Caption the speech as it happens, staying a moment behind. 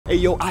Hey,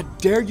 yo, I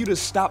dare you to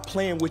stop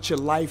playing with your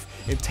life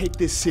and take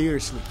this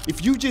seriously.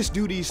 If you just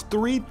do these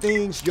 3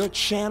 things, your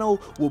channel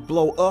will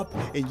blow up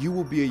and you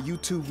will be a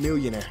YouTube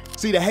millionaire.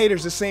 See, the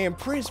haters are saying,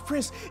 Prince,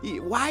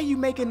 why are you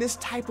making this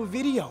type of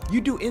video?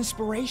 You do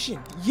inspiration.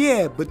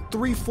 Yeah, but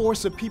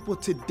 3/4 of people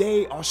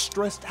today are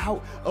stressed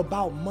out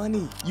about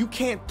money. You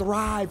can't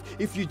thrive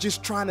if you're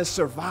just trying to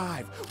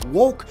survive.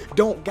 Woke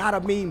don't gotta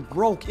mean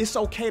broke. It's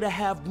okay to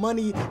have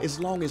money as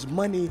long as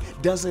money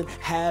doesn't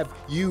have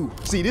you.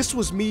 See, this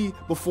was me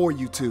before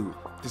YouTube.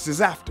 This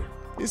is after.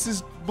 This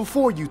is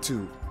before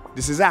YouTube.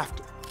 This is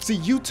after. See,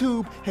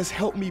 YouTube has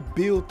helped me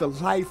build the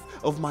life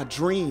of my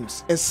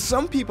dreams. And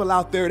some people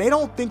out there, they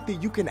don't think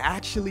that you can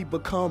actually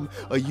become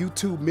a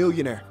YouTube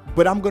millionaire.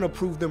 But I'm gonna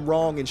prove them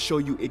wrong and show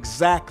you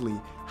exactly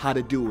how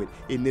to do it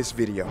in this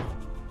video.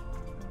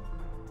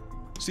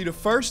 See, the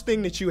first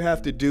thing that you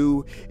have to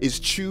do is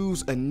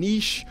choose a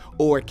niche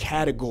or a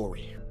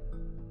category.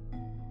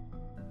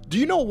 Do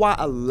you know why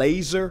a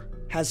laser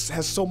has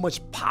so much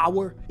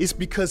power? It's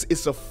because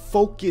it's a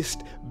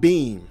focused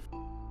beam.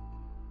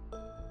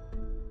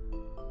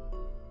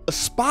 A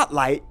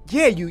spotlight,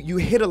 yeah, you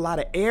hit a lot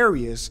of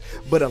areas,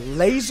 but a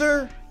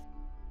laser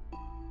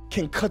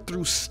can cut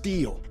through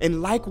steel.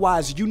 And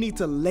likewise, you need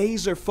to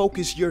laser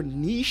focus your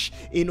niche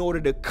in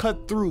order to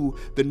cut through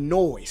the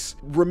noise.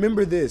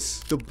 Remember this,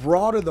 the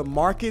broader the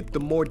market, the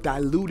more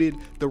diluted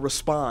the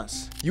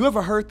response. You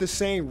ever heard the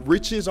saying,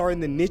 riches are in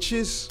the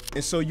niches?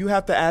 And so you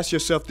have to ask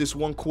yourself this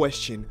one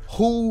question: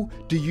 who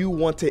do you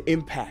want to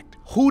impact?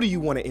 Who do you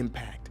want to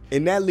impact?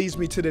 And that leads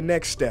me to the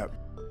next step.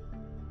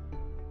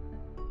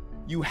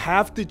 You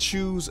have to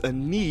choose a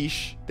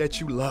niche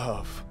that you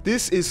love.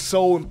 This is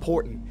so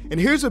important. And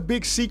here's a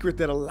big secret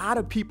that a lot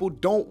of people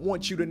don't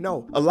want you to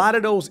know. A lot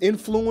of those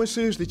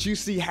influencers that you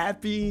see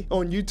happy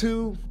on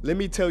YouTube, let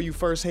me tell you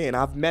firsthand,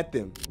 I've met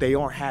them. They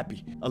aren't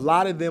happy. A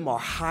lot of them are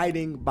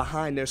hiding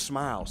behind their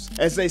smiles.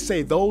 As they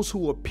say, those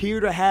who appear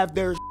to have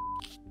their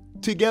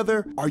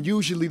together are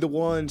usually the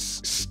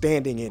ones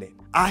standing in it.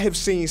 I have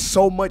seen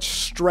so much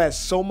stress,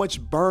 so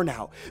much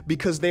burnout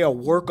because they are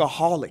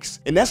workaholics.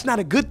 And that's not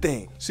a good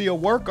thing. See, a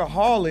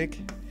workaholic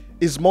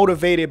is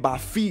motivated by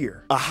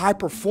fear. A high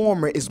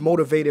performer is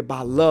motivated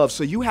by love.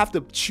 So you have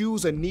to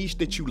choose a niche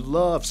that you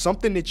love,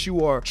 something that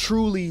you are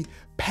truly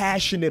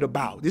passionate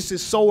about. This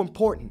is so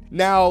important.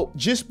 Now,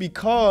 just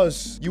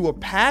because you are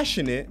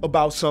passionate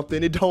about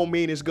something, it don't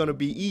mean it's gonna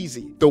be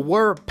easy. The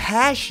word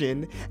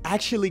passion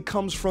actually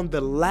comes from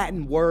the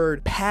Latin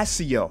word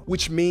passio,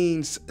 which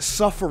means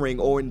suffering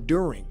or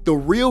enduring. The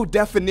real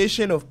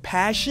definition of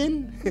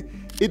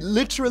passion, it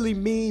literally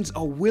means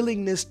a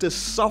willingness to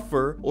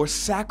suffer or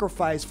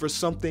sacrifice for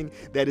something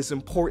that is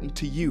important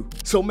to you.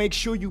 So make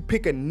sure you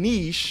pick a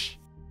niche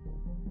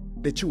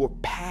that you are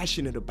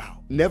passionate about.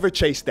 Never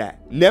chase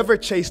that. Never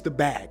chase the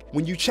bag.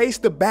 When you chase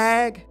the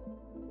bag,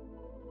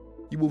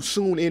 you will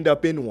soon end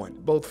up in one,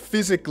 both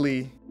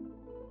physically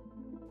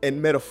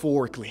and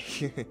metaphorically.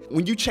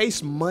 When you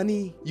chase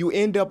money, you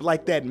end up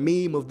like that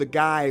meme of the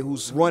guy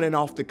who's running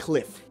off the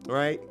cliff,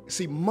 right?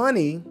 See,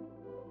 money,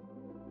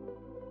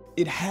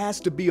 it has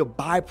to be a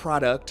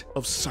byproduct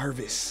of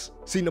service.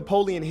 See,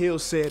 Napoleon Hill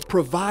said,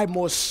 provide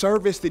more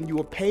service than you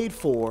are paid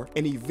for,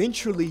 and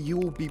eventually you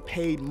will be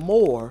paid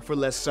more for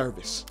less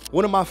service.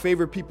 One of my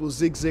favorite people,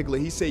 Zig Ziglar,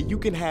 he said, you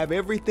can have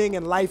everything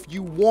in life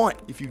you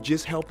want if you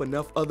just help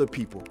enough other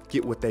people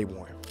get what they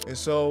want. And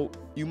so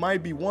you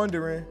might be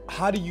wondering,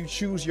 how do you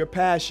choose your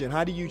passion?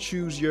 How do you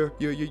choose your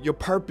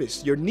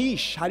purpose, your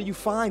niche? How do you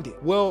find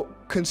it? Well,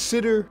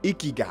 consider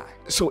ikigai.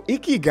 So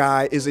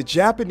ikigai is a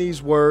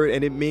Japanese word,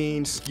 and it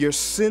means your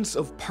sense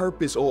of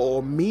purpose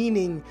or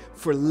meaning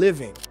for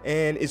living.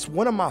 And it's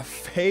one of my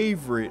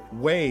favorite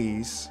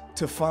ways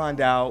to find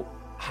out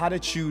how to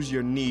choose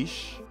your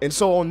niche. And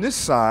so on this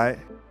side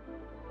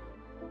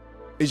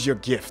is your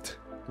gift,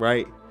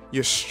 right?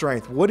 Your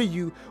strength. What are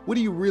you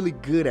really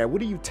good at?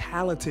 What are you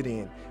talented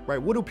in, right?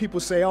 What do people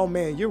say? Oh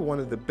man, you're one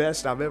of the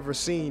best I've ever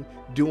seen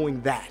doing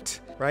that,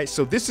 right?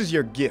 So this is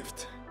your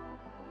gift.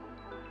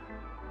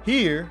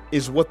 Here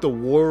is what the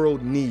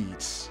world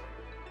needs.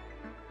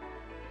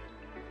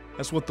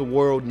 That's what the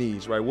world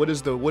needs, right? What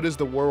is the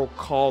world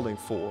calling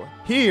for?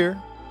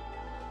 Here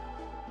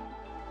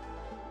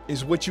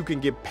is what you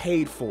can get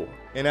paid for.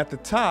 And at the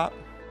top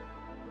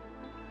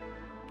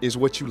is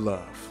what you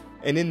love.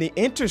 And in the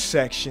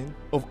intersection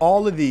of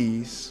all of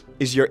these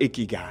is your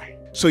ikigai.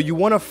 So you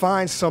want to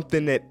find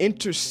something that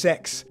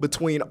intersects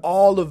between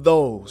all of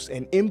those,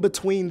 and in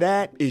between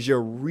that is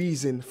your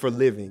reason for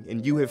living,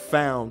 and you have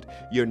found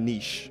your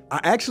niche.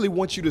 I actually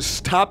want you to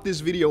stop this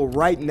video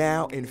right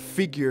now and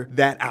figure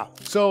that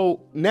out.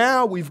 So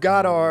now we've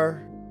got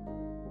our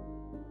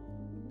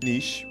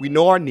niche. We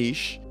know our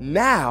niche.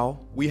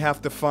 Now we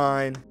have to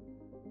find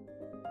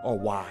our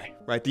why,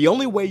 right? The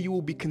only way you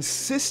will be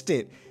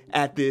consistent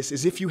at this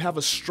is if you have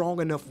a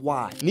strong enough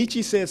why.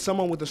 Nietzsche said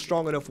someone with a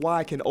strong enough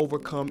why can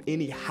overcome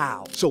any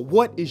how. So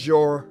what is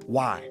your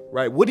why,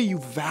 right? What do you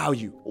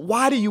value?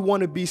 Why do you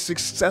want to be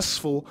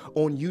successful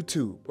on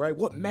YouTube, right?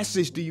 What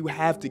message do you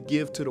have to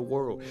give to the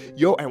world?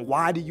 And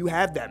why do you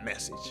have that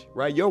message,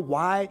 right? Your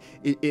why,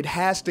 it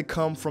has to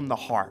come from the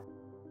heart.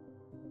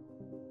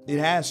 It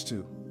has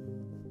to.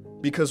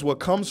 Because what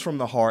comes from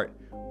the heart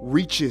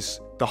reaches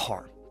the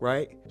heart,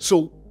 right?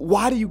 So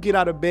why do you get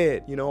out of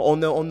bed,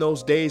 on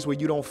those days where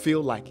you don't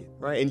feel like it,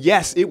 right? And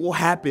yes, it will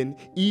happen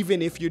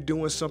even if you're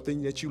doing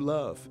something that you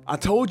love. I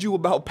told you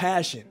about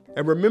passion.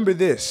 And remember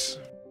this.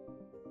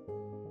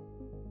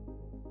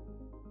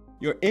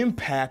 Your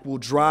impact will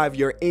drive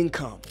your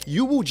income.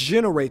 You will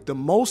generate the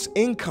most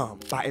income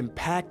by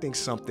impacting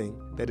something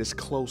that is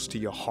close to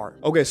your heart.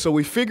 Okay, so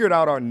we figured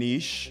out our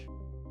niche.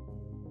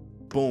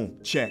 Boom,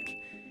 check.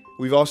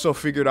 We've also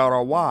figured out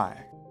our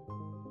why.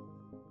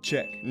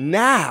 Check.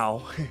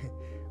 Now,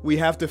 we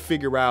have to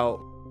figure out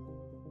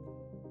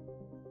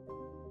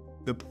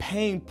the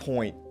pain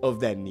point of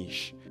that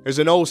niche. There's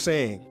an old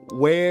saying,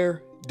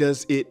 where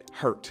does it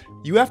hurt?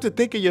 You have to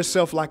think of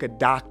yourself like a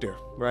doctor,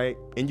 right?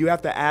 And you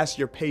have to ask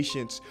your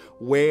patients,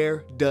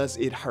 where does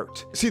it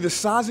hurt? See, the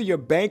size of your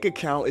bank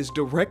account is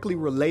directly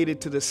related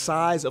to the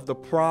size of the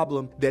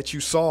problem that you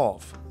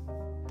solve.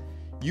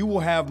 You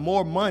will have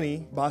more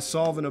money by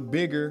solving a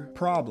bigger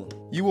problem.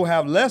 You will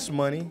have less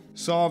money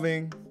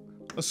solving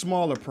a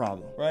smaller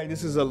problem, right?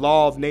 This is a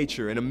law of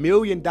nature. And $1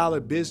 million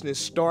business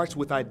starts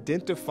with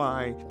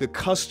identifying the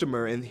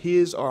customer and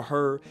his or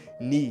her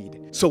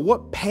need. So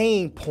what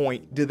pain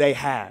point do they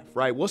have,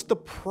 right? What's the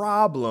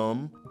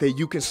problem that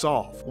you can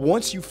solve?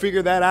 Once you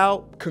figure that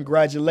out,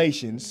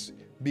 congratulations,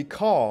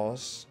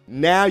 because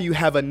now you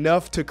have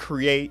enough to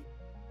create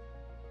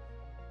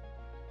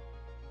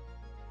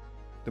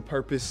the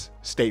purpose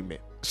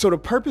statement. So the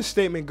purpose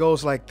statement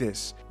goes like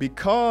this: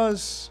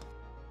 because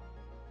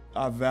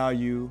I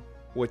value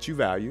what you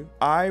value,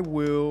 I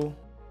will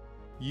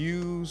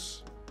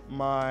use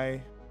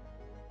my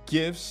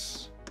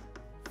gifts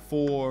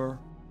for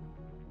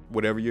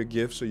whatever your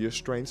gifts or your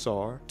strengths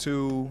are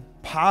to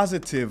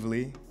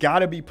positively,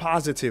 gotta be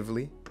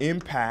positively,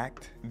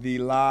 impact the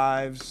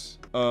lives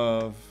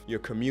of your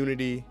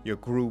community, your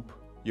group,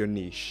 your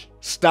niche.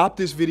 Stop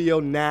this video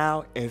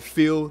now and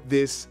fill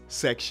this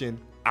section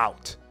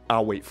out.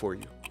 I'll wait for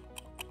you.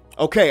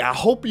 Okay, I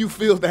hope you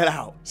fill that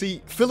out.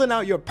 See, filling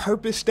out your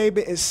purpose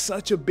statement is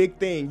such a big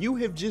thing. You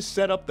have just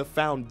set up the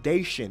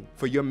foundation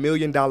for your $1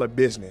 million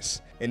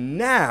business. And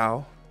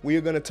now we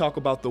are going to talk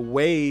about the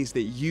ways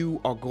that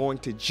you are going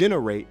to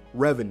generate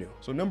revenue.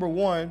 So number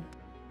one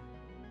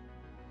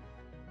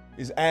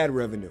is ad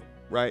revenue,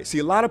 right? See,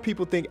 a lot of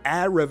people think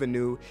ad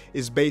revenue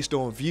is based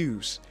on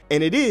views,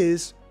 and it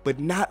is, but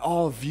not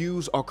all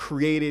views are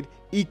created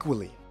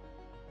equally.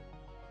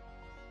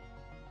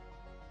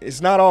 It's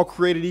not all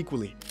created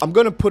equally. I'm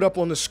gonna put up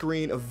on the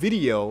screen a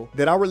video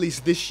that I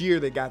released this year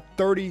that got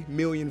 30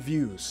 million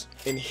views.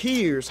 And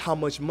here's how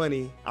much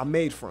money I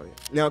made from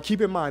it. Now keep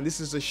in mind, this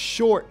is a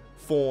short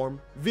form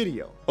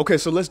video. Okay,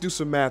 so let's do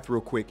some math real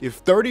quick. If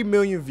 30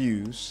 million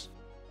views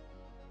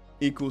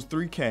equals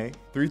 $3,000,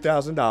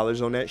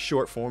 $3,000 on that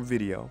short form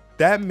video,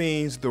 that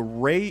means the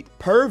rate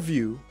per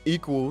view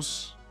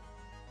equals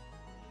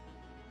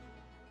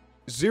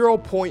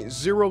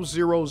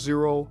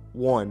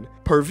 0.0001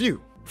 per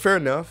view. Fair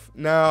enough.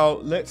 Now,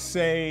 let's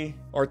say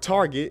our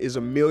target is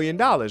 $1 million,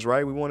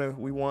 right? We want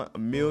 $1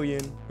 million.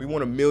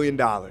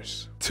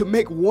 To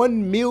make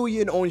 1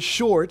 million on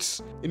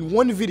shorts in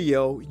one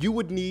video, you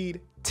would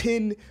need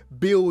 10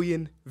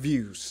 billion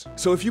views.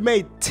 So if you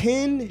made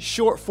 10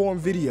 short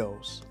form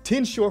videos,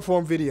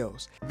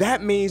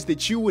 that means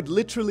that you would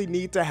literally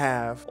need to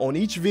have on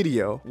each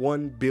video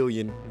 1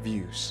 billion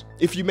views.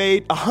 If you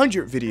made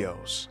 100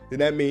 videos, then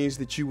that means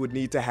that you would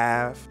need to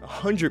have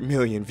 100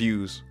 million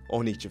views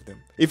on each of them.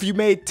 If you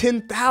made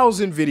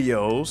 10,000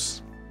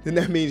 videos, then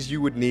that means you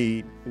would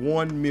need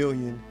 1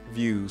 million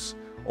views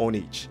on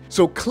each.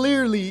 So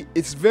clearly,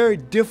 it's very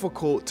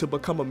difficult to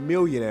become a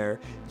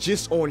millionaire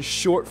just on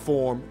short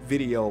form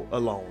video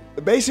alone.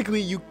 Basically,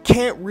 you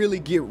can't really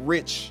get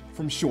rich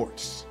from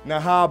shorts. Now,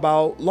 how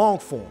about long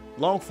form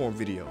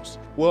videos?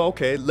 Well,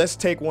 okay, let's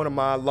take one of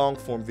my long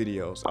form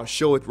videos. I'll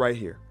show it right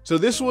here. So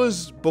this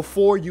was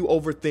before you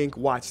overthink,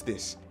 watch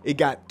this. It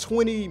got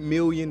 20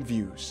 million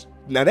views.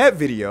 Now that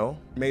video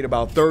made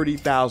about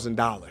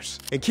 $30,000.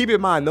 And keep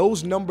in mind,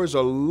 those numbers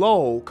are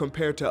low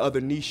compared to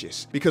other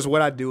niches because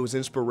what I do is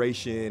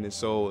inspiration, and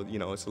so,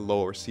 it's a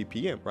lower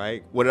CPM,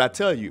 right? What did I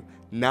tell you?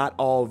 Not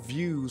all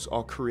views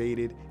are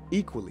created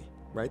equally,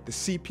 right? The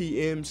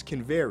CPMs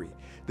can vary.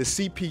 The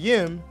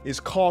CPM is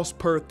cost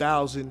per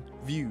 1,000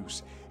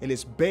 views, and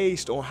it's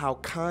based on how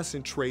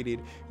concentrated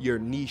your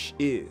niche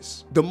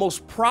is. The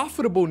most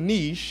profitable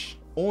niche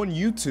on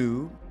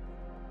YouTube,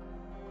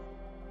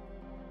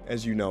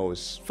 as you know,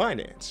 is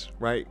finance,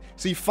 right?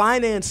 See,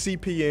 finance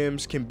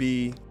CPMs can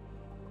be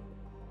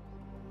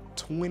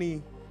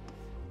 $20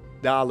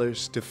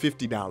 to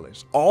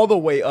 $50, all the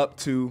way up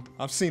to,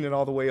 I've seen it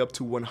all the way up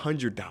to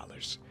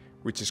 $100,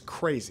 which is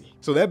crazy.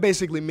 So that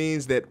basically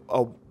means that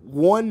a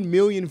 1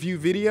 million view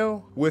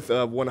video with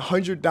a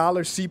 $100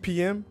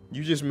 CPM,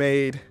 you just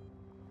made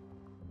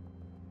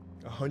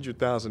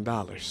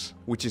 $100,000,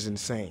 which is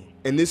insane.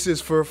 And this is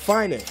for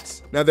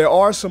finance. Now, there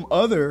are some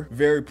other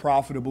very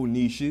profitable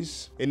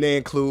niches, and they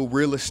include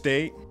real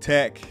estate,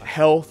 tech,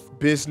 health,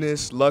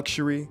 business,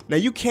 luxury. Now,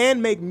 you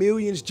can make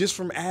millions just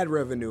from ad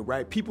revenue,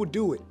 right? People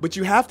do it. But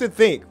you have to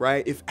think,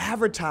 right? If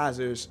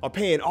advertisers are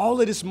paying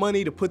all of this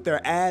money to put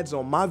their ads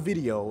on my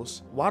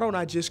videos, why don't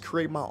I just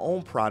create my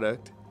own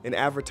product and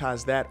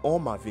advertise that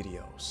on my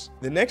videos?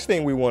 The next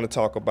thing we want to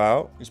talk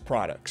about is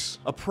products.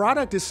 A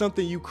product is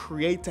something you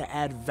create to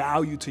add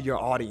value to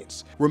your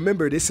audience.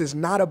 Remember, this is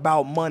not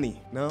about money.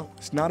 No,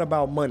 it's not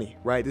about money,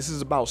 right? This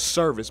is about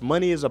service.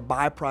 Money is a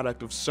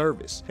byproduct of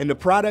service. And the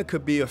product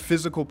could be a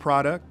physical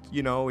product,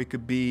 you know, it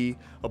could be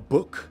a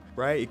book,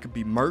 right? It could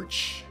be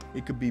merch.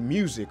 It could be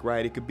music,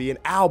 right? It could be an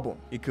album.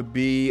 It could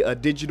be a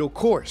digital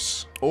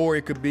course, or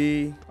it could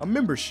be a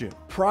membership.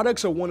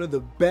 Products are one of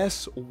the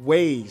best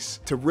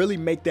ways to really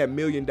make that $1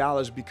 million,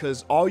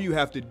 because all you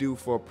have to do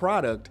for a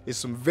product is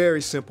some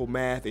very simple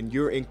math and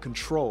you're in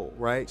control,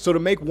 right? So to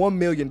make $1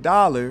 million,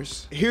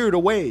 here are the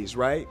ways,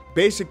 right?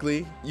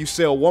 Basically, you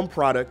sell one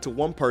product to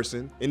one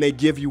person and they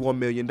give you $1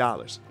 million.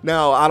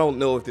 Now, I don't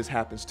know if this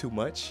happens too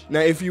much.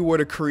 Now, if you were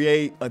to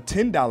create a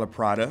 $10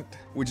 product,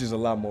 which is a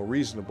lot more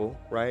reasonable,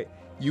 right?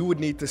 You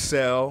would need to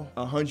sell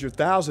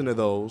 100,000 of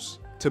those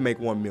to make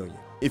 1 million.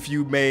 If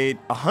you made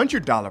a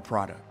 $100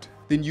 product,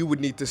 then you would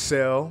need to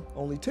sell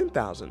only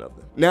 10,000 of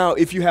them. Now,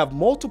 if you have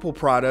multiple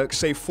products,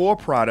 say 4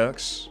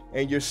 products,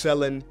 and you're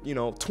selling,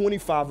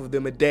 25 of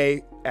them a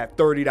day at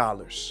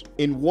 $30,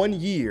 in 1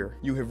 year,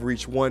 you have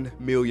reached $1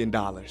 million.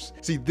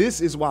 See,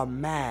 this is why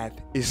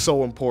math is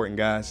so important,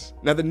 guys.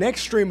 Now, the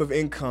next stream of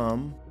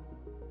income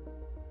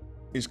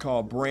is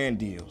called brand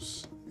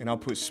deals, and I'll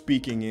put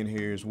speaking in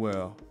here as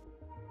well.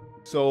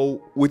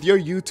 So with your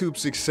YouTube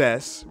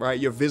success, right,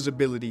 your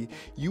visibility,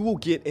 you will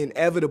get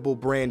inevitable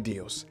brand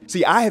deals.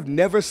 See, I have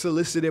never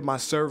solicited my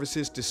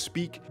services to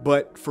speak,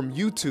 but from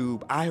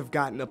YouTube, I have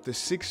gotten up to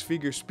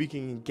 6-figure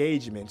speaking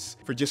engagements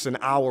for just an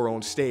hour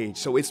on stage.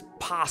 So it's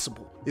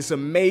possible. It's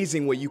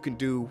amazing what you can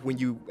do when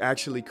you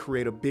actually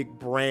create a big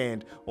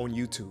brand on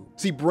YouTube.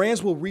 See,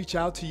 brands will reach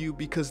out to you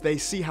because they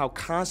see how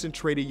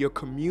concentrated your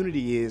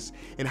community is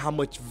and how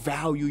much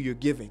value you're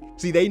giving.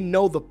 See, they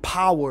know the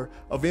power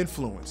of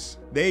influence.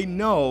 They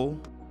know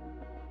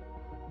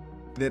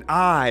that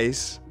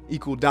eyes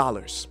equal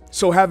dollars.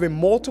 So having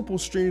multiple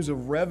streams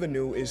of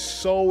revenue is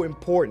so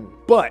important.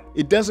 But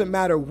it doesn't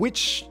matter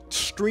which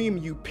stream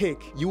you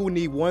pick, you will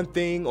need one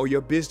thing or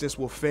your business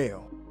will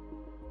fail.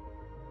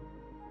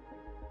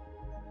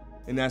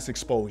 And that's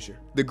exposure.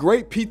 The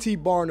great P.T.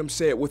 Barnum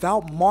said,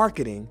 without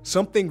marketing,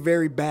 something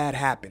very bad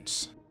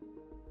happens.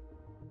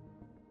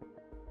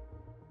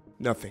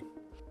 Nothing.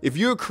 If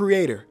you're a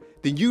creator,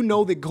 then you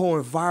know that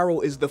going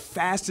viral is the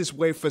fastest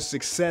way for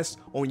success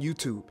on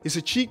YouTube. It's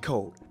a cheat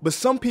code. But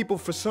some people,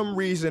 for some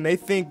reason, they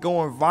think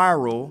going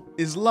viral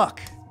is luck.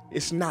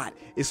 It's not.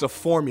 It's a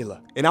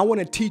formula. And I want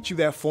to teach you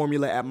that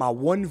formula at my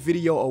 1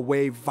 video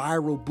away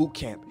viral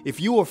bootcamp. If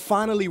you are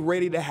finally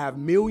ready to have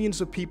millions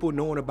of people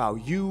knowing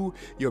about you,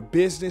 your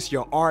business,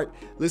 your art,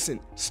 listen,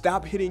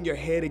 stop hitting your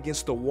head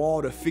against the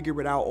wall to figure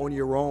it out on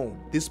your own.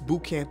 This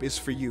bootcamp is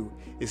for you.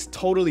 It's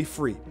totally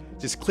free.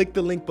 Just click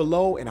the link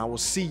below and I will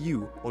see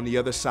you on the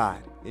other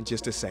side in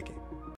just a second.